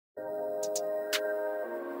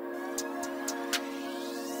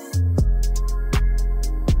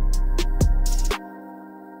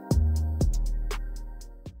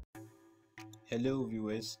Hello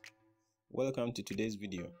viewers, welcome to today's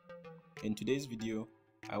video. In today's video,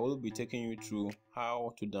 I will be taking you through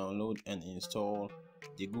how to download and install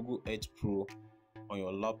the Google Edge Pro on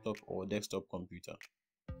your laptop or desktop computer.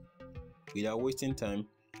 Without wasting time,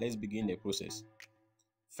 let's begin the process.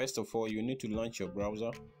 First of all, you need to launch your browser.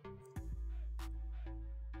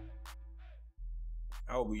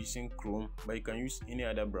 I will be using Chrome, but you can use any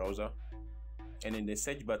other browser. And in the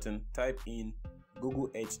search button, type in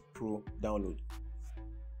Google Edge Pro download.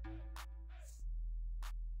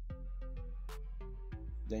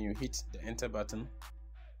 Then you hit the enter button.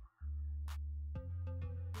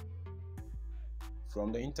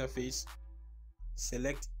 From the interface,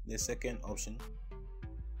 select the second option.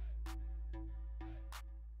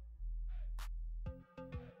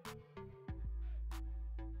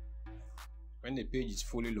 When the page is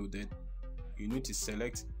fully loaded, you need to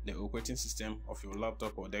select the operating system of your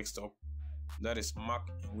laptop or desktop, that is Mac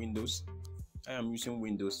and Windows. I am using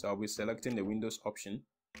Windows, so I'll be selecting the Windows option.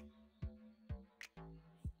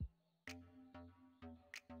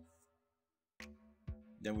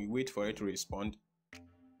 Then we wait for it to respond.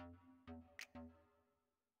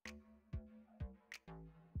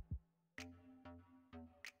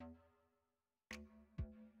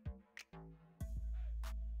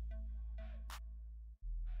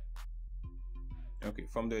 Okay,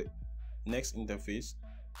 from the next interface,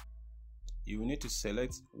 you need to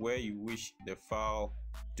select where you wish the file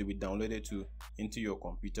to be downloaded to into your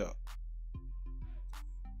computer.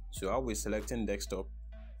 So I'll be selecting desktop.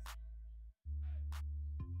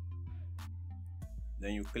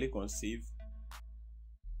 Then you click on save.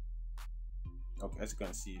 Okay, as you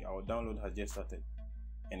can see, our download has just started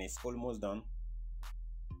and it's almost done.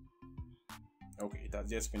 Okay, it has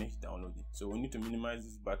just finished downloading. So we need to minimize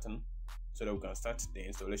this button so that we can start the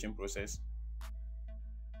installation process.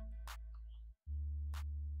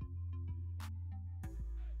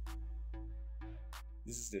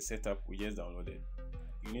 This is the setup we just downloaded.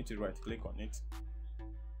 You need to right click on it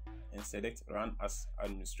and select run as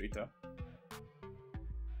administrator.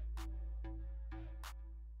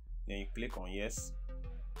 Then you click on yes.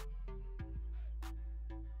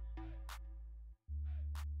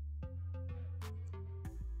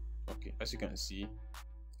 Okay, as you can see,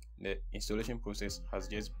 the installation process has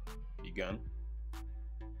just begun,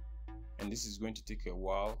 and this is going to take a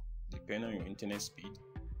while depending on your internet speed.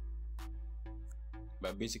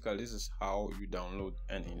 But basically, this is how you download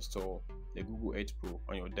and install the Google Edge Pro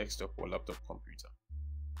on your desktop or laptop computer.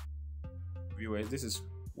 Viewers, this is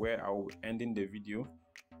where I will be ending the video.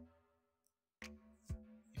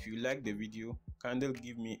 If you like the video, kindly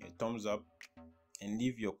give me a thumbs up and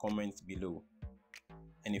leave your comments below.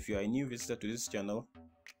 And if you are a new visitor to this channel,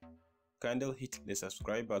 kindly hit the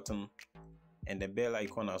subscribe button and the bell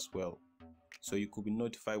icon as well, so you could be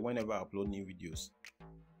notified whenever I upload new videos.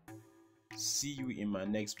 See you in my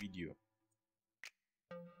next video.